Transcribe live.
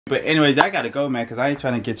But anyways, I gotta go, man, because I ain't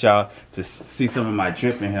trying to get y'all to see some of my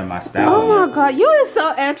drip in here, my style. Oh my God, you is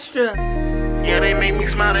so extra. Yeah, they make me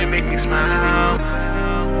smile, they make me smile.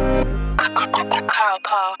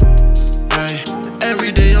 Hey,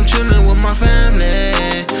 every day I'm chilling with my family.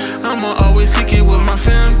 I'ma always kick it with my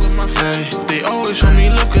fam. Hey, they always show me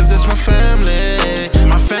love cause it's my family.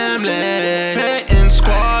 My family. Panton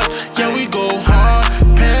squad, yeah we go hard.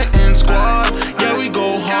 Panton squad, yeah we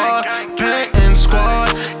go hard. Panton squad,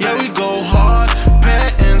 yeah we go hard.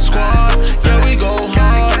 Panton squad, yeah we go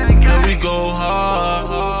hard. Yeah we go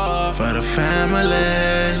hard for the family.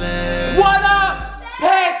 What up,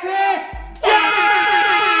 Panton?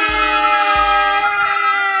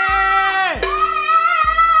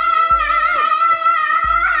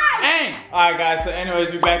 Alright guys, so anyways,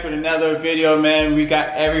 we're back with another video, man. We got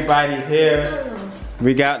everybody here.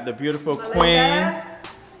 We got the beautiful queen.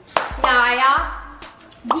 Yaya.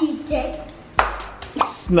 DJ.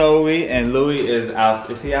 Snowy, and Louis is out.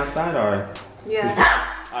 Is he outside or?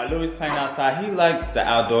 Yeah. Louis playing outside. He likes the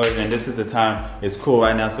outdoors, and this is the time. It's cool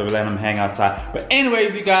right now, so we're letting him hang outside. But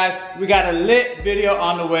anyways, you guys, we got a lit video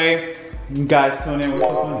on the way. You guys tune in. What's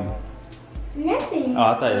so funny? Nothing. Oh,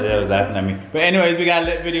 I thought they was laughing at me. But anyways, we got a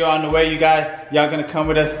lit video on the way, you guys. Y'all gonna come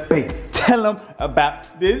with us. Wait, tell them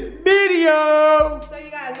about this video. So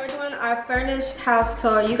you guys, we're doing our furnished house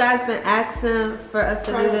tour. You guys been asking for us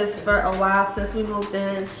to do this for a while since we moved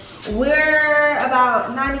in. We're about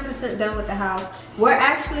 90% done with the house. We're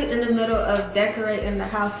actually in the middle of decorating the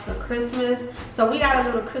house for Christmas. So we got a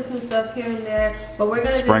little Christmas stuff here and there, but we're gonna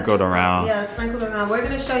sprinkled around. Yeah, sprinkled around. We're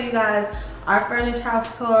gonna show you guys our furnished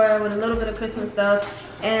house tour with a little bit of Christmas stuff,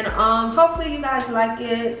 and hopefully you guys like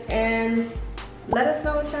it, and let us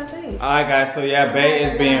know what y'all think. Alright guys, so yeah, Bae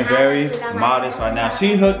is being very modest right now.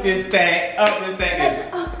 She hooked this thing up. This thing is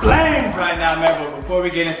flames right now, man. But before we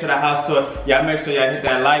get into the house tour, y'all make sure y'all hit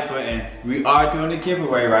that like button. We are doing a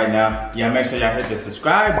giveaway right now. Y'all make sure y'all hit the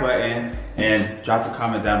subscribe button and drop a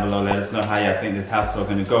comment down below. Let us know how y'all think this house tour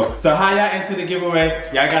gonna go. So how y'all into the giveaway?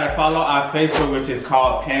 Y'all gotta follow our Facebook, which is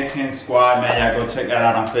called Panton Squad, man. Y'all go check that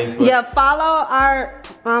out on Facebook. Yeah, follow our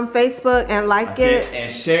Facebook and like it.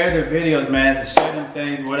 And share the videos, man. To share them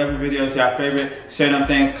things, whatever videos y'all favorite, share them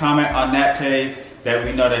things, comment on that page that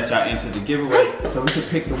we know that y'all entered the giveaway so we can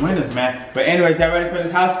pick the winners, man. But anyways, y'all ready for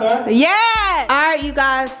this house tour? Yeah! Alright you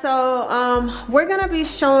guys, so we're gonna be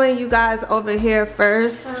showing you guys over here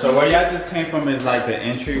first. So where y'all just came from is like the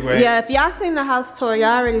entryway? Yeah, if y'all seen the house tour,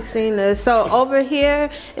 y'all already seen this. So over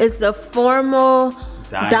here is the formal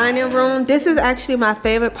dining room. This is actually my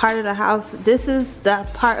favorite part of the house. This is the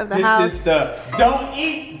part of the house. This is the don't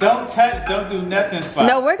eat, don't touch, don't do nothing spot.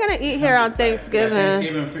 No, we're gonna eat here on Thanksgiving.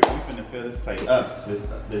 Yeah, we're gonna fill this plate up, this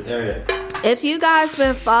area. If you guys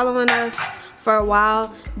been following us for a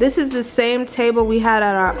while, this is the same table we had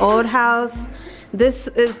at our old house. This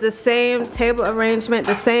is the same table arrangement,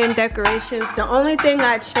 the same decorations. The only thing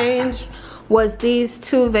that changed was these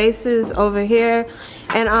two vases over here.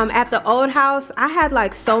 And at the old house, I had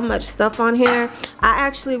like so much stuff on here. I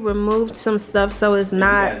actually removed some stuff so it's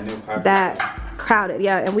not that crowded.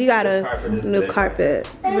 Yeah, and we got a new carpet.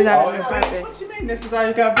 We got a new carpet. What you mean this is all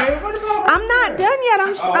you got, babe? What about I'm not done yet.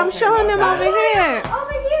 I'm showing them over here.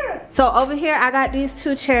 Over here. So over here, I got these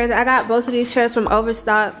two chairs. I got both of these chairs from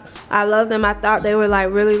Overstock. I love them. I thought they were like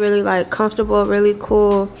really like comfortable, really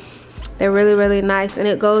cool. They're really nice, and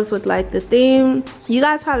it goes with like the theme. You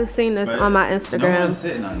guys probably seen this on my Instagram. No one's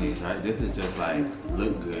sitting on these, right? This is just like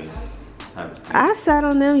look good type of thing. I sat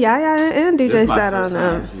on them. Yeah, and DJ sat on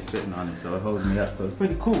them. She's sitting on it, so it holds me up. So it's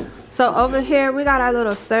pretty cool. So over here, we got our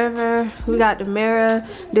little server. We got the mirror.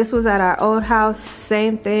 This was at our old house.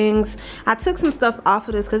 Same things. I took some stuff off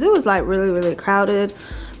of this because it was like really crowded.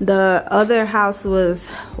 The other house was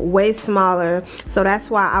way smaller, so that's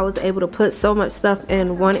why I was able to put so much stuff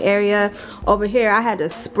in one area. Over here, I had to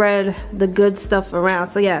spread the good stuff around.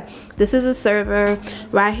 So yeah, this is a server.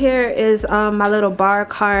 Right here is my little bar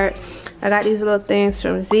cart. I got these little things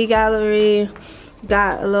from Z Gallery.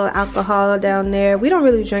 Got a little alcohol down there. We don't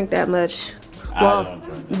really drink that much. Well,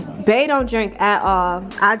 Bae don't drink at all.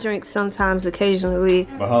 I drink sometimes, occasionally.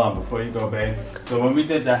 But hold on, before you go, babe. So when we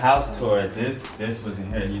did the house tour, this was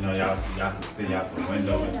in here. You know, y'all can see out the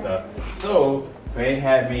window and stuff. So Bae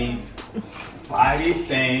had me buy these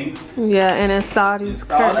things. Yeah, and install these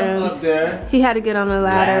curtains. Up there. He had to get on a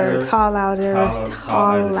ladder, tall ladder.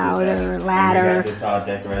 We got this all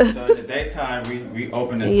decorated. So in the daytime, we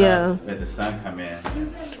open this up, let the sun come in.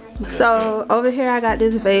 So over here I got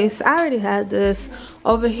this vase. I already had this.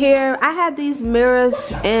 Over here I had these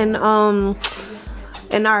mirrors in our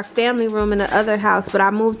family room in the other house, but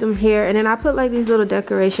I moved them here, and then I put like these little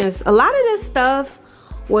decorations. A lot of this stuff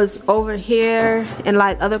was over here and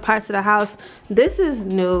like other parts of the house. This is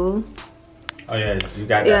new. Oh yeah, you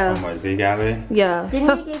got that from what, Z Gallery? Yeah.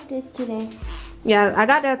 Didn't we get this today? Yeah, I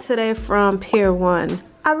got that today from Pier 1.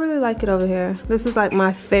 I really like it over here. This is like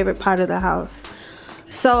my favorite part of the house.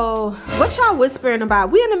 So, what y'all whispering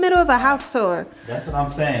about? We in the middle of a house tour. That's what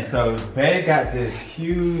I'm saying. So, Bae got this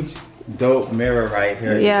huge, dope mirror right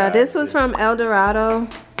here. Yeah, this was from El Dorado.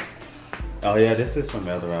 Oh yeah, this is from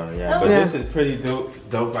El Dorado, yeah. But this is pretty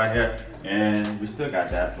dope right here. And we still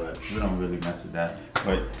got that, but we don't really mess with that.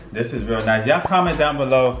 But this is real nice. Y'all comment down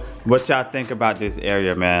below what y'all think about this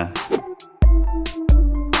area, man.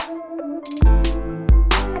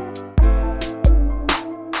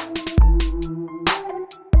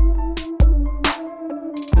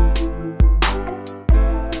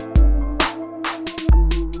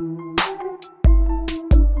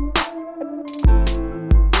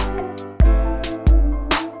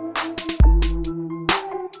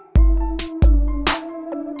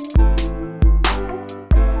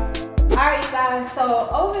 So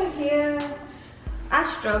over here, I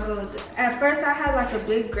struggled. At first I had like a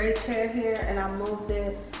big gray chair here and I moved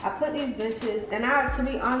it. I put these dishes and to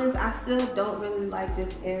be honest, I still don't really like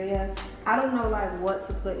this area. I don't know like what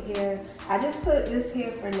to put here. I just put this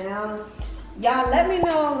here for now. Y'all let me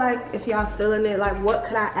know like if y'all feeling it, like what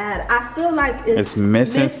could I add? I feel like it's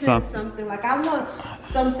missing something. Like I want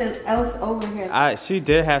something else over here. She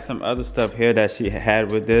did have some other stuff here that she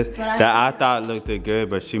had with this that I thought looked good,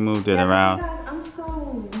 but she moved it around. You guys, I'm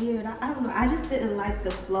so weird. I don't know. I just didn't like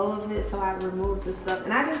the flow of it, so I removed the stuff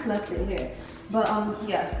and I just left it here. But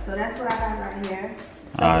yeah, so that's what I got right here.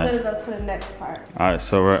 So we're gonna go to the next part. All right,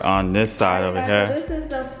 so we're on this side over here. So this is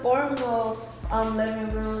the formal living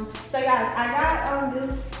room. So guys, I got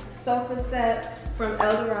this sofa set from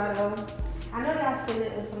El Dorado. I know y'all seen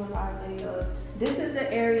it in some of our videos. This is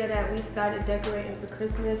the area that we started decorating for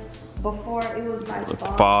Christmas. Before it was like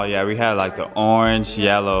fall. Yeah, we had like the orange,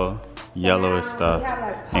 yellowish stuff, have,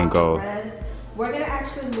 like, and gold. Red. We're gonna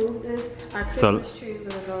actually move this. Our Christmas tree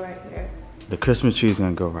is gonna go right here. The Christmas tree is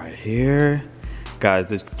gonna go right here. Guys,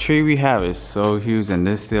 the tree we have is so huge and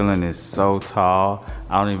this ceiling is so tall.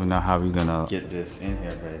 I don't even know how we're gonna get this in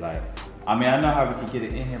here, but like, I mean, I know how we can get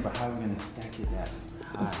it in here, but how are we gonna stack it that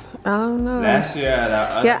high? I don't know. Last year at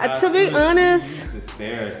our other house, to be honest, the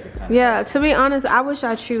stairs to kind of to be honest, I wish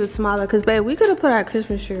our tree was smaller because babe, we could have put our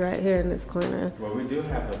Christmas tree right here in this corner. Well, we do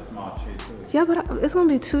have a small tree too. Yeah, but it's gonna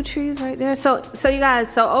be 2 trees right there. So you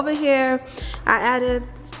guys, so over here, I added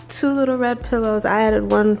 2 little red pillows. I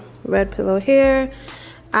added 1 red pillow here.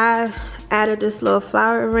 I added this little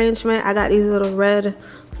flower arrangement. I got these little red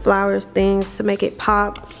flower things to make it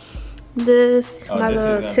pop. My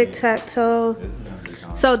little tic-tac-toe.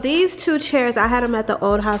 So these 2 chairs, I had them at the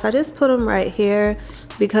old house. I just put them right here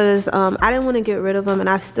because I didn't want to get rid of them and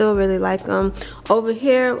I still really like them. Over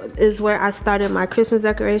here is where I started my Christmas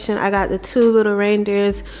decoration. I got the 2 little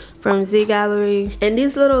reindeers from Z Gallery. And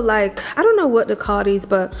these little, like, I don't know what to call these,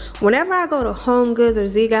 but whenever I go to Home Goods or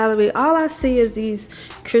Z Gallery, all I see is these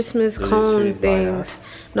Christmas cone things.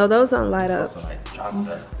 No, those don't light up.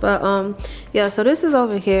 But yeah, so this is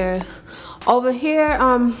over here. Over here,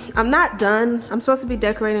 I'm not done. I'm supposed to be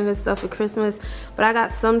decorating this stuff for Christmas, but I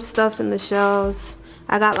got some stuff in the shelves.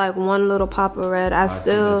 I got like 1 little pop of red. The house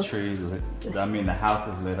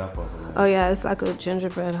is lit up over there. Oh yeah, it's like a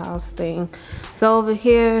gingerbread house thing. So over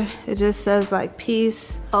here, it just says like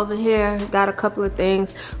peace. Over here, got a couple of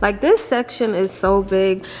things. Like this section is so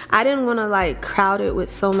big. I didn't want to like crowd it with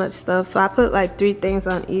so much stuff, so I put like 3 things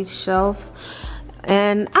on each shelf.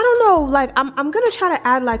 And I don't know, like I'm gonna try to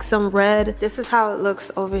add like some red. This is how it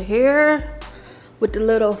looks over here with the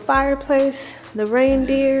little fireplace, the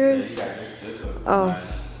reindeers.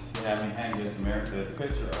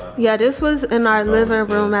 Yeah, this was in our living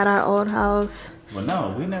room at our old house. Well,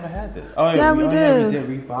 no, we never had this. Oh yeah, we did. Yeah,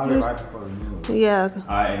 we bought it right before we moved. Yeah.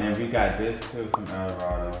 Alright, and then we got this too from El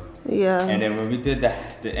Dorado. Yeah. And then when we did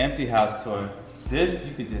the empty house tour, this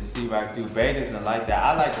you could just see right through. Bae doesn't like that.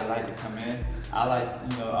 I like the light to come in. I like,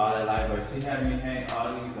 all that light, but she had me hang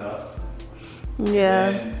all these up. Yeah.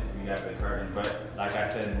 And then we got the curtain, but like I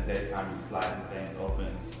said, in the daytime, you slide the things open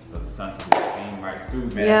so the sun can just beam right through,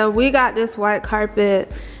 man. Yeah, we got this white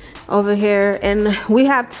carpet over here and we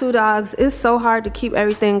have 2 dogs. It's so hard to keep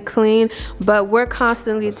everything clean, but we're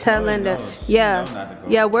constantly telling them,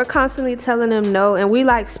 we're constantly telling them no, and we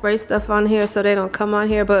like spray stuff on here so they don't come on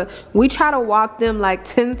here, but we try to walk them like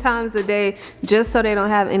 10 times a day just so they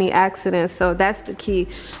don't have any accidents. So that's the key.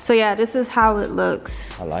 So yeah, this is how it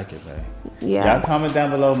looks. I like it, babe. Yeah. Y'all comment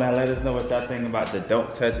down below, man. Let us know what y'all think about the don't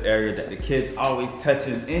touch area that the kids always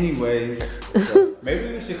touching anyways. So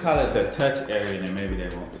maybe we should call it the touch area, and then maybe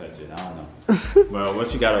they won't touch it. I don't know. Well,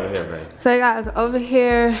 what you got over here, babe? So guys, over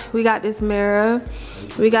here we got this mirror.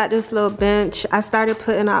 We got this little bench. I started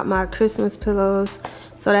putting out my Christmas pillows.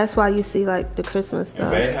 So that's why you see like the Christmas stuff.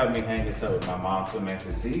 And babe helped me hang this up with my mom too, man,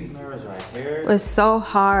 because these mirrors right here. It's so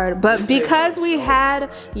hard. But because we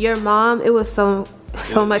had your mom, it was so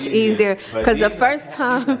much easier. Because the first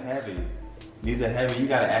time. These are heavy. You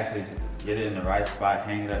gotta actually get it in the right spot,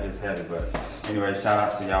 hang it up, it's heavy. But anyway, shout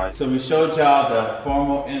out to y'all. So we showed y'all the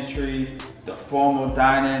formal entry, the formal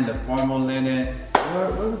dining, the formal linen.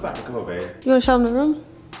 Where we about to go, babe? You wanna show them the room?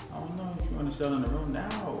 I don't know if you wanna show them the room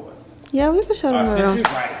now. Yeah, we can show them the room. Since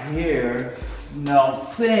we right here, you know what I'm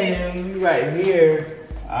saying? We right here.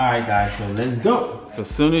 All right, guys, so let's go. So as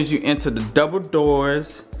soon as you enter the double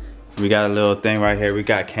doors, we got a little thing right here. We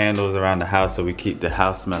got candles around the house so we keep the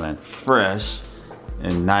house smelling fresh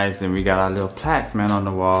and nice. And we got our little plaques, man, on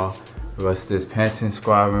the wall. What's this? Panton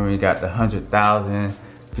Squadron. We got the 100,000 a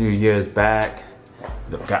few years back.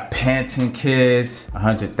 We got Panton Kids,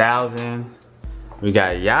 100,000. We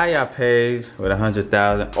got Yaya page with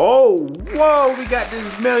 100,000. Oh, whoa, we got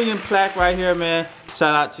this million plaque right here, man.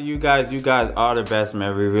 Shout out to you guys. You guys are the best,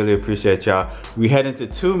 man. We really appreciate y'all. We heading to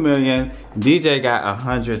 2 million. DJ got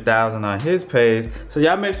 100,000 on his page. So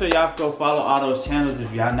y'all make sure y'all go follow all those channels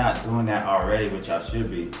if y'all not doing that already, which y'all should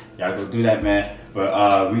be. Y'all go do that, man.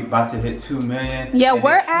 But we about to hit 2 million. Yeah,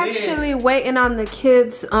 we're actually waiting on the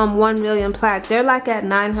kids 1 million plaque. They're like at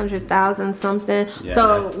 900,000 something. Yeah,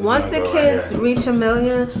 so once the kids reach 1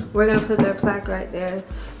 million, we're gonna put their plaque right there.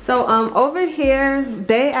 So over here,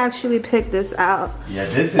 they actually picked this out. Yeah,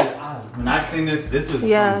 this is, when I seen this was from Z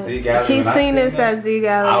Gallery. He's seen this at Z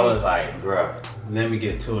Gallery. I was like, bruh, let me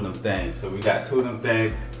get 2 of them things. So we got 2 of them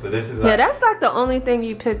things. So this is like, yeah, that's like the only thing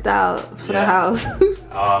you picked out for the house.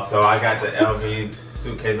 So I got the LV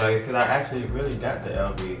suitcase like it, because I actually really got the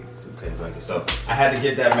LV suitcase like it. So I had to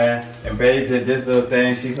get that, man. And babe did this little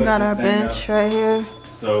thing. She hooked got our bench right here.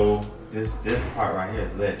 So this part right here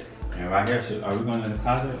is lit. And right here, are we going in the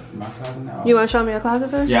closet? My closet now? You want to show me your closet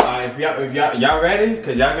first? Yeah, if y'all ready?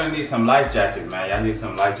 Because y'all gonna need some life jackets, man. Y'all need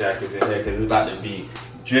some life jackets in here because it's about to be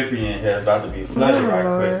drippy in here. It's about to be flooded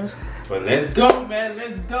right quick. But let's go, man.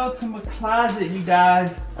 Let's go to my closet, you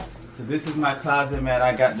guys. So this is my closet, man.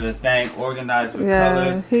 I got the thing organized with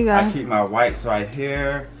colors. I keep my whites right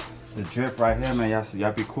here. The drip right here, man.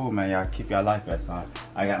 Y'all be cool, man. Y'all keep y'all life vests on.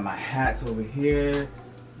 I got my hats over here.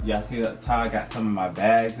 Y'all see up top, I got some of my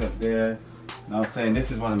bags up there. You know what I'm saying? This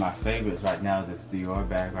is one of my favorites right now, this Dior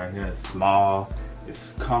bag right here. It's small,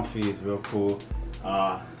 it's comfy, it's real cool.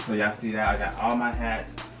 So y'all see that, I got all my hats.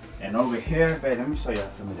 And over here, babe, let me show y'all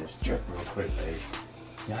some of this drip real quick, babe.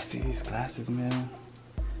 Y'all see these glasses, man?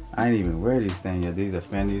 I ain't even wear these things yet. These are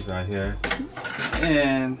Fendi's right here.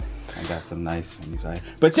 And I got some nice Fendi's right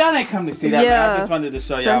here. But y'all ain't come to see that, man. I just wanted to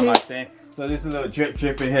show y'all my thing. So there's a little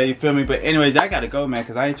drip in here, you feel me? But anyways, I gotta go, man,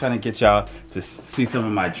 because I ain't trying to get y'all to see some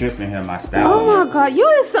of my drip in here, my style. Oh my God, you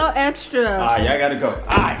is so extra. All right, y'all gotta go.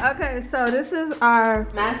 All right. Okay, so this is our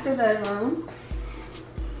master bedroom.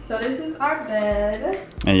 So this is our bed.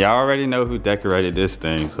 And y'all already know who decorated this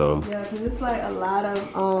thing, so. Yeah, because it's like a lot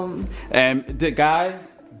of, And guys,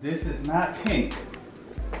 this is not pink.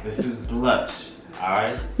 This is blush, all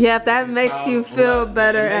right? Yeah, if that makes you feel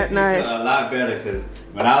better at night. Feel a lot better, because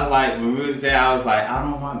when I was like, when we was there, I was like, I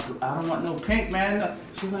don't want no pink, man. No.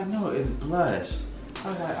 She's like, no, it's blush. I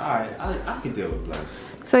was like, all right, I can deal with blush.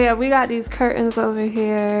 So yeah, we got these curtains over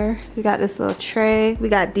here. We got this little tray. We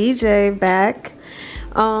got DJ back.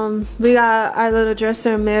 We got our little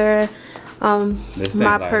dresser mirror.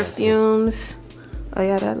 My perfumes. Oh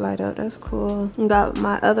yeah, that light up, that's cool. We got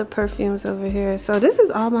my other perfumes over here. So this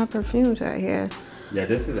is all my perfumes right here. Yeah,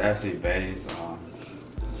 this is actually Bae's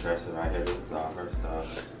dresser right here. This is all her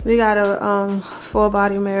stuff. We got a full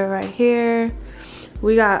body mirror right here.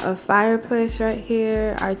 We got a fireplace right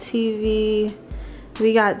here, our TV.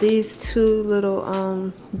 We got these 2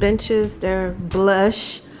 little benches. They're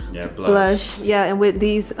blush. Yeah, blush. Yeah, and with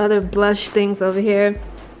these other blush things over here.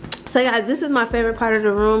 So guys, this is my favorite part of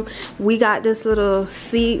the room. We got this little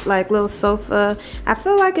seat, like little sofa. I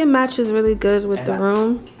feel like it matches really good with the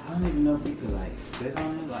room. I don't even know if we could like sit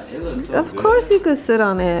on it. Like it looks so Of course you could sit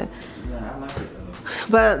on it. Yeah, I like it though.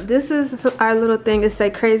 But this is our little thing. It say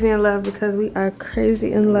crazy in love because we are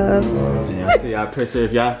crazy in love. Yeah, I see y'all picture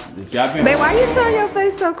if y'all been. Babe, why you turn your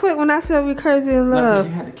face so quick when I said we crazy in love?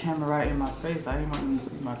 You had the camera right in my face. I didn't want you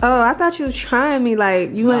to see my face. Oh, I thought you was trying me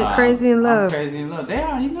like you went crazy in love. I'm crazy in love. They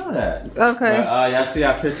already know that. Okay. But, y'all see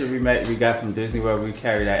our picture we got from Disney World. We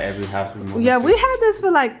carry that every house we move. Yeah, we had this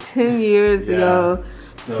for like 10 years ago.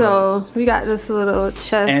 So we got this little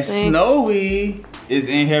chest and thing. Snowy is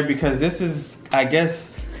in here because this is, I guess,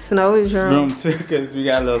 Snowy's room too, because we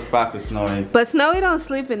got a little spot for Snowy. But Snowy don't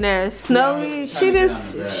sleep in there. Snowy,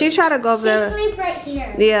 she try to go over there. She sleep right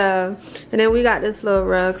here. Yeah, and then we got this little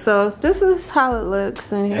rug. So this is how it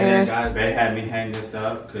looks in here. And then guys, Bae had me hang this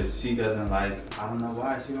up because she doesn't like, I don't know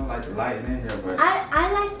why, she don't like the light in here. But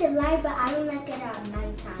I like the light, but I don't like it at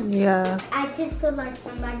nighttime. Yeah. I just feel like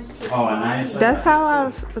somebody's taking at night? That's how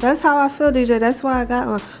I feel, DJ. That's why I got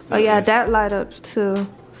one. Oh yeah, that light up too.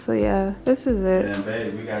 So yeah, this is it. And then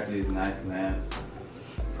babe, we got these nice lamps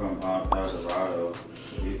from El Dorado.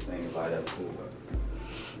 These things light up too.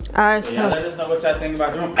 Alright, so y'all let us know what y'all think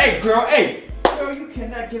about the room. Hey girl, you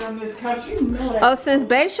cannot get on this couch. You know that. Oh, since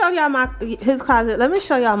Bae show y'all his closet, let me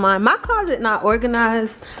show y'all mine. My closet not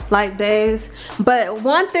organized like Bae's, but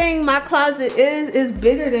one thing my closet is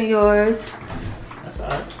bigger than yours. That's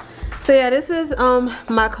alright. So yeah, this is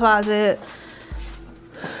my closet.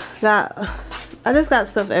 I just got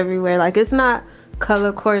stuff everywhere. Like it's not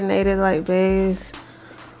color coordinated like Bae's.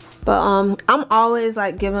 But I'm always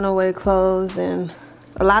like giving away clothes, and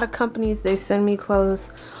a lot of companies they send me clothes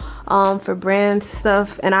for brand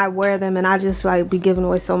stuff, and I wear them, and I just like be giving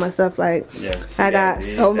away so much stuff. Like I got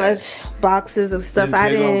so much boxes of stuff. I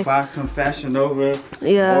didn't box from Fashion Nova.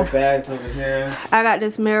 Yeah. More bags over here. I got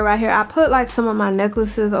this mirror right here. I put like some of my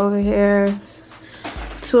necklaces over here.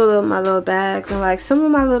 Two of my little bags and like some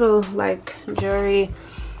of my little like jewelry.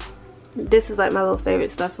 This is like my little favorite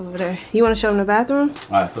stuff over there. You want to show them the bathroom?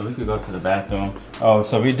 All right, so we could go to the bathroom. Oh,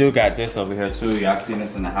 so we do got this over here too. Y'all seen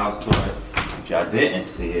this in the house tour. If y'all didn't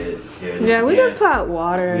see it, yeah, we just put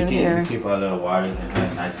water in here. We keep our little waters in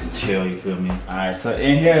here, nice and chill. You feel me? All right, so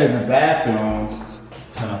in here in the bathroom,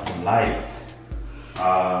 turn on some lights.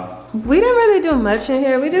 We didn't really do much in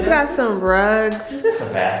here. We just got some rugs. It's just a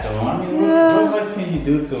bathroom. I mean, what much can you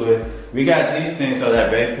do to it? We got these things so that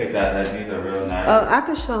Bae picked out that these are real nice. Oh, I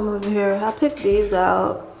can show them over here. I picked these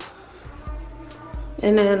out.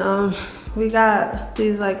 And then we got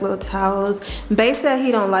these like little towels. Bae said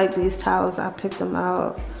he don't like these towels. I picked them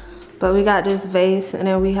out. But we got this vase, and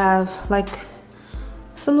then we have like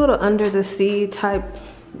some little under the sea type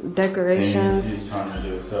decorations. He's trying to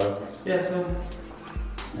do so. Yeah, so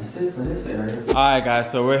that's it for this area. Alright guys,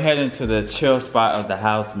 so we're heading to the chill spot of the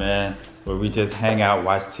house, man, where we just hang out,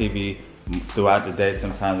 watch TV throughout the day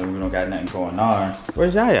sometimes when we don't got nothing going on.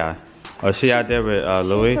 Where's Yaya? Oh, she out there with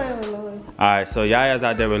Louis? Alright, so Yaya's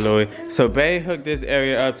out there with Louis. So Bae hooked this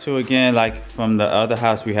area up too again, like from the other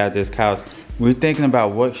house we had this couch. We're thinking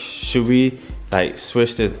about what should we like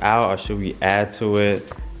switch this out or should we add to it?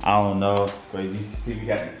 I don't know, but you can see we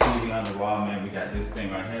got the TV on the wall, man. We got this thing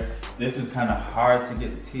right here. This was kind of hard to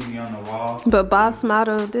get the TV on the wall. But Boss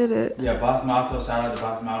Motto did it. Yeah, Boss Motto, shout out to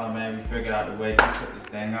Boss Motto, man. We figured out the way to put this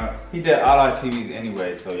thing up. He did all our TVs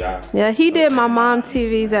anyway, so y'all. Yeah, he did my mom's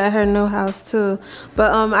TVs at her new house too.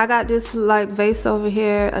 But I got this like vase over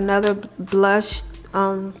here, another blush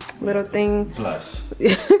little thing. Blush.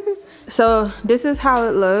 So this is how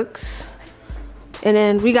it looks. And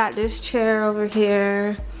then we got this chair over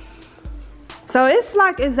here. So it's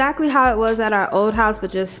like exactly how it was at our old house, but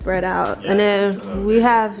just spread out. Yeah, and then we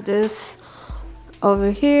have this over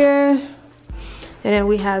here. And then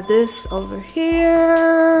we have this over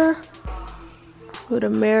here with a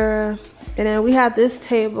mirror. And then we have this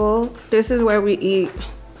table. This is where we eat.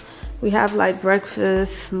 We have like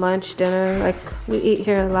breakfast, lunch, dinner. Like we eat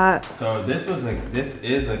here a lot. So this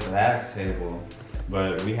is a glass table,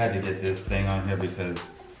 but we had to get this thing on here because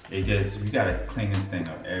we gotta clean this thing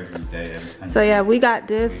up every day. Every time. So yeah, we got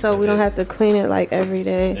this so we don't have to clean it like every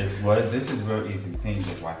day. This is real easy to clean, you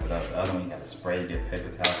just wipe it up. The other one you gotta spray, get paper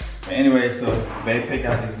towel. But anyway, so Bae picked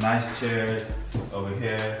out these nice chairs over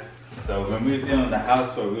here. So when we were doing the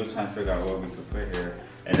house tour, we were trying to figure out what we could put here.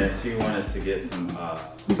 And then she wanted to get some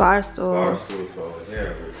bar stools for over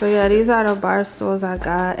here. So yeah, these are the bar stools I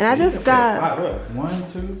got. And I just got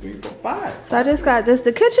 1, 2, 3, 4, 5. So I just got this.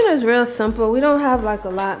 The kitchen is real simple. We don't have like a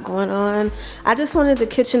lot going on. I just wanted the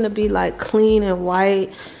kitchen to be like clean and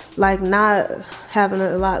white, like not having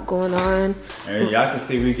a lot going on. And y'all can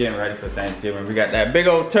see we getting ready for Thanksgiving. We got that big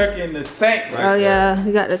old turkey in the sink right there. Oh yeah,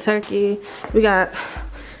 we got the turkey. We got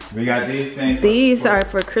these things. These are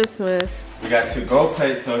for Christmas. We got 2 gold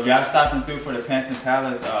plates, so if y'all stopping through for the Panton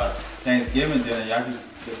Palace Thanksgiving dinner, y'all can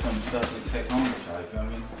get some stuff to take home with y'all, you feel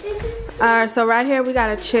me? Alright, so right here we got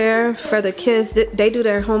a chair for the kids. They do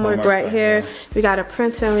their homework right here. We got a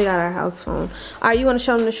printer and we got our house phone. Alright, you want to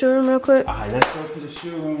show them the shoe room real quick? Alright, let's go to the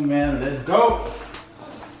shoe room, man. Let's go.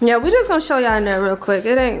 Yeah, we just gonna show y'all in there real quick.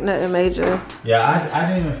 It ain't nothing major. Yeah, I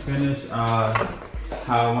didn't even finish how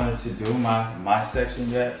I wanted to do my section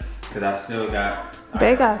yet, because I still got.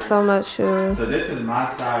 They got so much shoes. So this is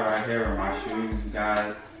my side right here with my shoes,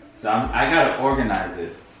 guys. So I gotta organize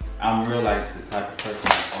it. I'm real like the type of person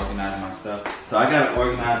that organize my stuff. So I gotta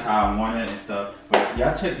organize how I want it and stuff. But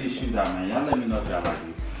y'all check these shoes out, man. Y'all let me know if y'all like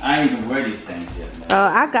these. I ain't even wear these things yet, man. Oh,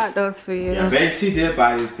 I got those for you. Yeah, babe, she did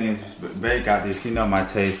buy these things. But babe got these. She know my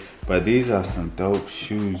taste. But these are some dope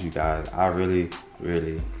shoes, you guys. I really,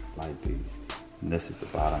 really like these. And this is the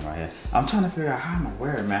bottom right here. I'm trying to figure out how I'm gonna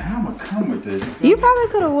wear it, man. How I'm gonna come with this? You probably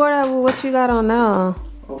could have wore that with what you got on now.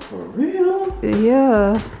 Oh, for real?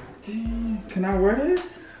 Yeah. Damn, can I wear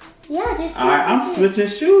this? Yeah, this Alright, I'm switching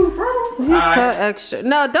shoes, bro. You so extra.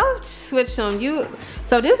 No, don't switch them.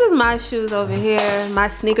 So this is my shoes over here, my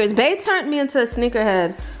sneakers. Bae turned me into a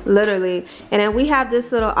sneakerhead, literally. And then we have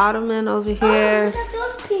this little ottoman over here. Oh, look at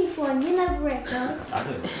those pink ones. You never read those. I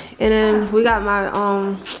did. And then we got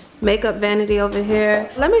my makeup vanity over here.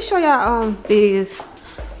 Let me show y'all these.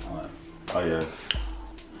 Oh yeah.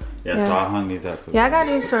 Yeah, so I hung these up. Yeah, I got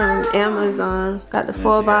these from Amazon. Got the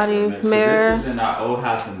full body mirror. So this is in our old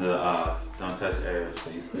house in the don't touch area.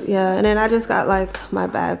 Yeah, and then I just got like my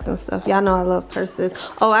bags and stuff. Y'all know I love purses.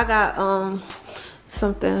 Oh, I got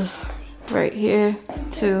something right here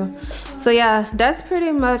too. So yeah, that's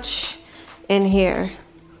pretty much in here.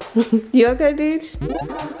 You okay,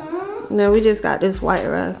 Deej? No, we just got this white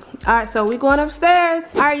rug. All right, so we going upstairs.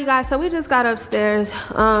 All right, you guys, so we just got upstairs.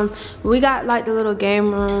 We got like the little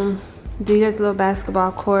game room, DJ's little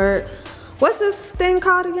basketball court. What's this thing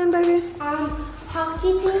called again, baby?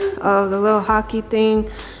 Hockey thing. Oh, the little hockey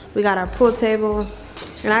thing. We got our pool table.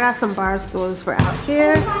 And I got some bar stools for out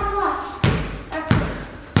here.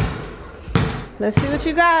 Let's see what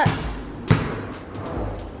you got.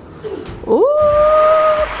 Ooh,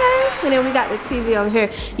 okay. And then we got the TV over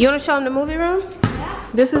here. You want to show them the movie room? Yeah.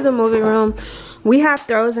 This is a movie room. We have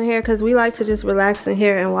throws in here because we like to just relax in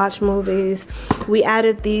here and watch movies. We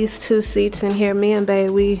added these 2 seats in here. Me and Bae,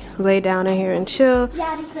 we lay down in here and chill.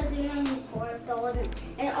 Yeah, because we only 4 of those.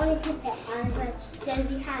 And it only took that on, but then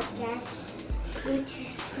we had guests. We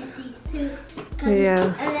just get these 2.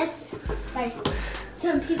 Yeah. Unless, like,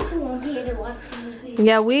 some people won't be able to watch the movie.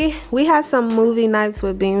 Yeah, we had some movie nights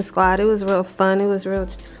with Beam Squad. It was real fun. It was real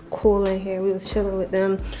cool in here. We was chilling with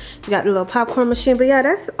them. We got the little popcorn machine. But yeah,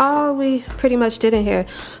 that's all we pretty much did in here.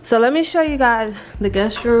 So let me show you guys the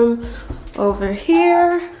guest room over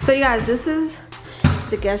here. So you guys, this is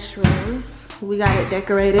the guest room. We got it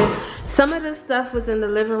decorated. Some of this stuff was in the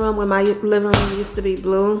living room when my living room used to be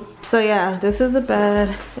blue. So yeah, this is the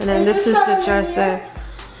bed. And then this is the dresser.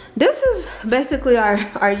 This is basically our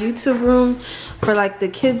YouTube room for like the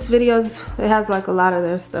kids videos. It has like a lot of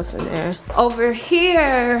their stuff in there. Over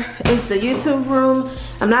here is the YouTube room.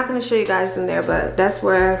 I'm not gonna show you guys in there, but that's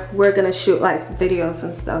where we're gonna shoot like videos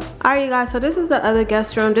and stuff. All right, you guys, so this is the other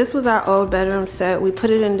guest room. This was our old bedroom set. We put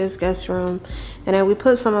it in this guest room. And then we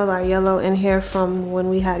put some of our yellow in here from when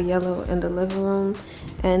we had yellow in the living room.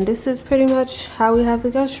 And this is pretty much how we have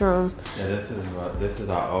the guest room. Yeah, this is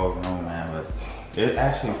our old room, man. But it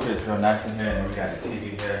actually fits real nice in here, and we got the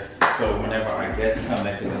TV here. So whenever our guests come,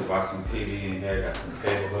 they can just watch some TV in here. Got some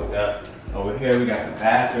cable hooked up. Over here, we got the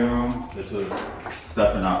bathroom. This was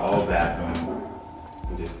stuff in our old bathroom.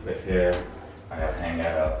 We just put here. I gotta hang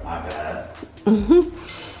that up. My bad.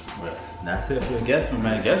 But that's it for the guest room,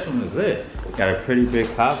 man. The guest room is lit. Got a pretty big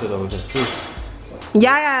closet over there too.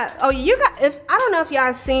 Yaya, oh, you got, I don't know if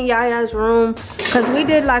y'all seen Yaya's room, because we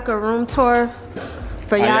did like a room tour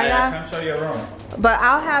for Yaya. Yaya, come show your room. But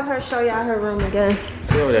I'll have her show y'all her room again.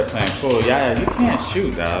 See over there playing pool. Yaya, you can't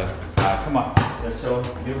shoot, dog. Come on, let's show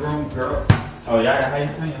your room, girl. Oh, Yaya, how you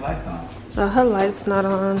turn your lights on? Oh, her light's not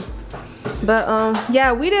on. But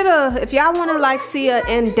yeah, we did if y'all want to like see an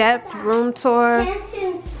in-depth room tour.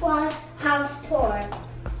 Panton Squad house tour.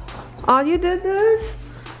 Oh, you did this?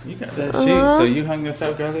 You got that sheet, so you hung this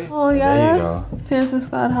up, girlie? Oh, yeah. There you go. Panton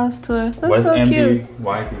Squad house tour. That's What's so cute.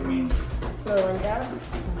 MDYD mean? Melinda,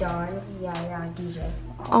 Dawn, Yaya, DJ.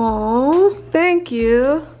 Oh, thank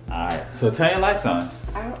you. Alright, so turn your lights on.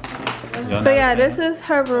 So yeah, this is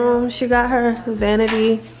her room. She got her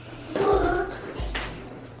vanity.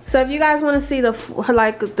 So if you guys want to see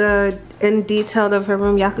the in detail of her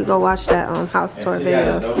room, y'all could go watch that house tour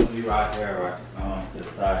video. Yeah, those of you out here, right?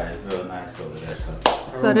 the side is real nice over there.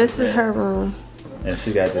 So this is her room. And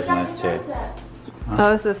she got this nice chair.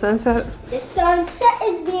 Oh, it's the sunset? The sunset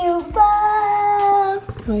is beautiful.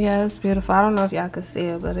 Oh yeah, it's beautiful. I don't know if y'all can see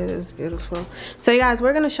it, but it is beautiful. So you guys,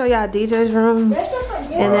 we're gonna show y'all DJ's room.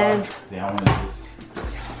 And then I wanna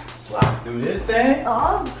just slide through this thing.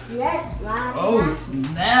 Oh snap! Wow. Oh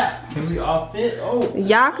snap! Can we all fit? Oh.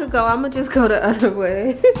 y'all could go. I'ma just go the other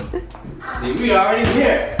way. See, we already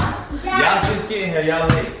here. Y'all just getting here. Y'all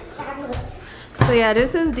late. So yeah,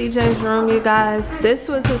 this is DJ's room, you guys. This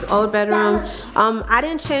was his old bedroom. I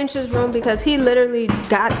didn't change his room because he literally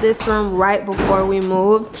got this room right before we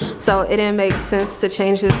moved, so it didn't make sense to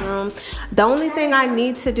change his room. The only thing I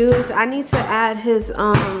need to do is I need to add his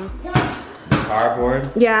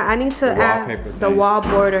Cardboard. yeah, I need to add the wall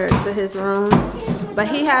border to his room. But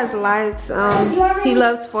he has lights. He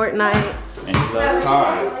loves Fortnite. And he loves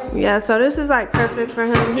cars. Yeah, so this is like perfect for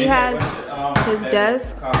him. He has his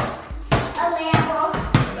desk.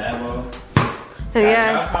 And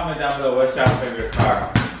yeah. Y'all comment down below what's your favorite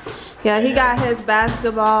car. Yeah, he got his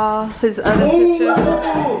basketball, his other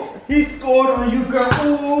picture. He scored on you, girl.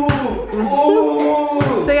 Ooh.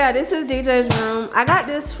 So yeah, this is DJ's room. I got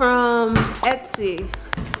this from Etsy,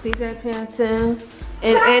 DJ Panton.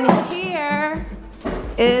 And in here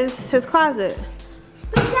is his closet.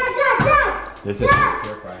 This is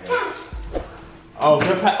right here. Oh,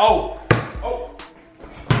 good pa- oh. Oh.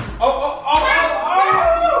 Oh, oh, oh, oh, oh.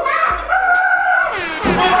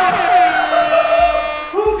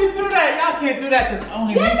 Who can do that? Y'all can't do that because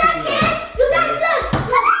only me can do that. You got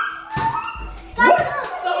What?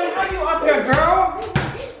 So how you up here, girl?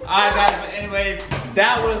 Alright guys, but anyways,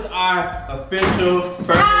 that was our official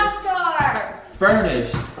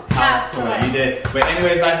Furnished house tour. You did. But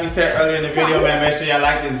anyways, like we said earlier in the video, man, make sure y'all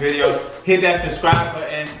like this video. Hit that subscribe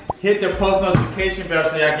button. Hit the post notification bell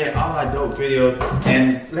so y'all get all our dope videos.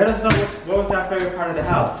 And let us know what was your favorite part of the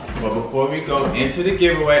house. But before we go into the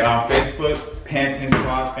giveaway on Facebook, Panton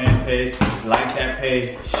Squad fan page, like that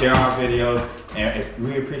page, share our videos. And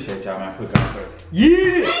we appreciate y'all, man. Quick.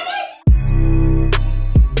 Yeah!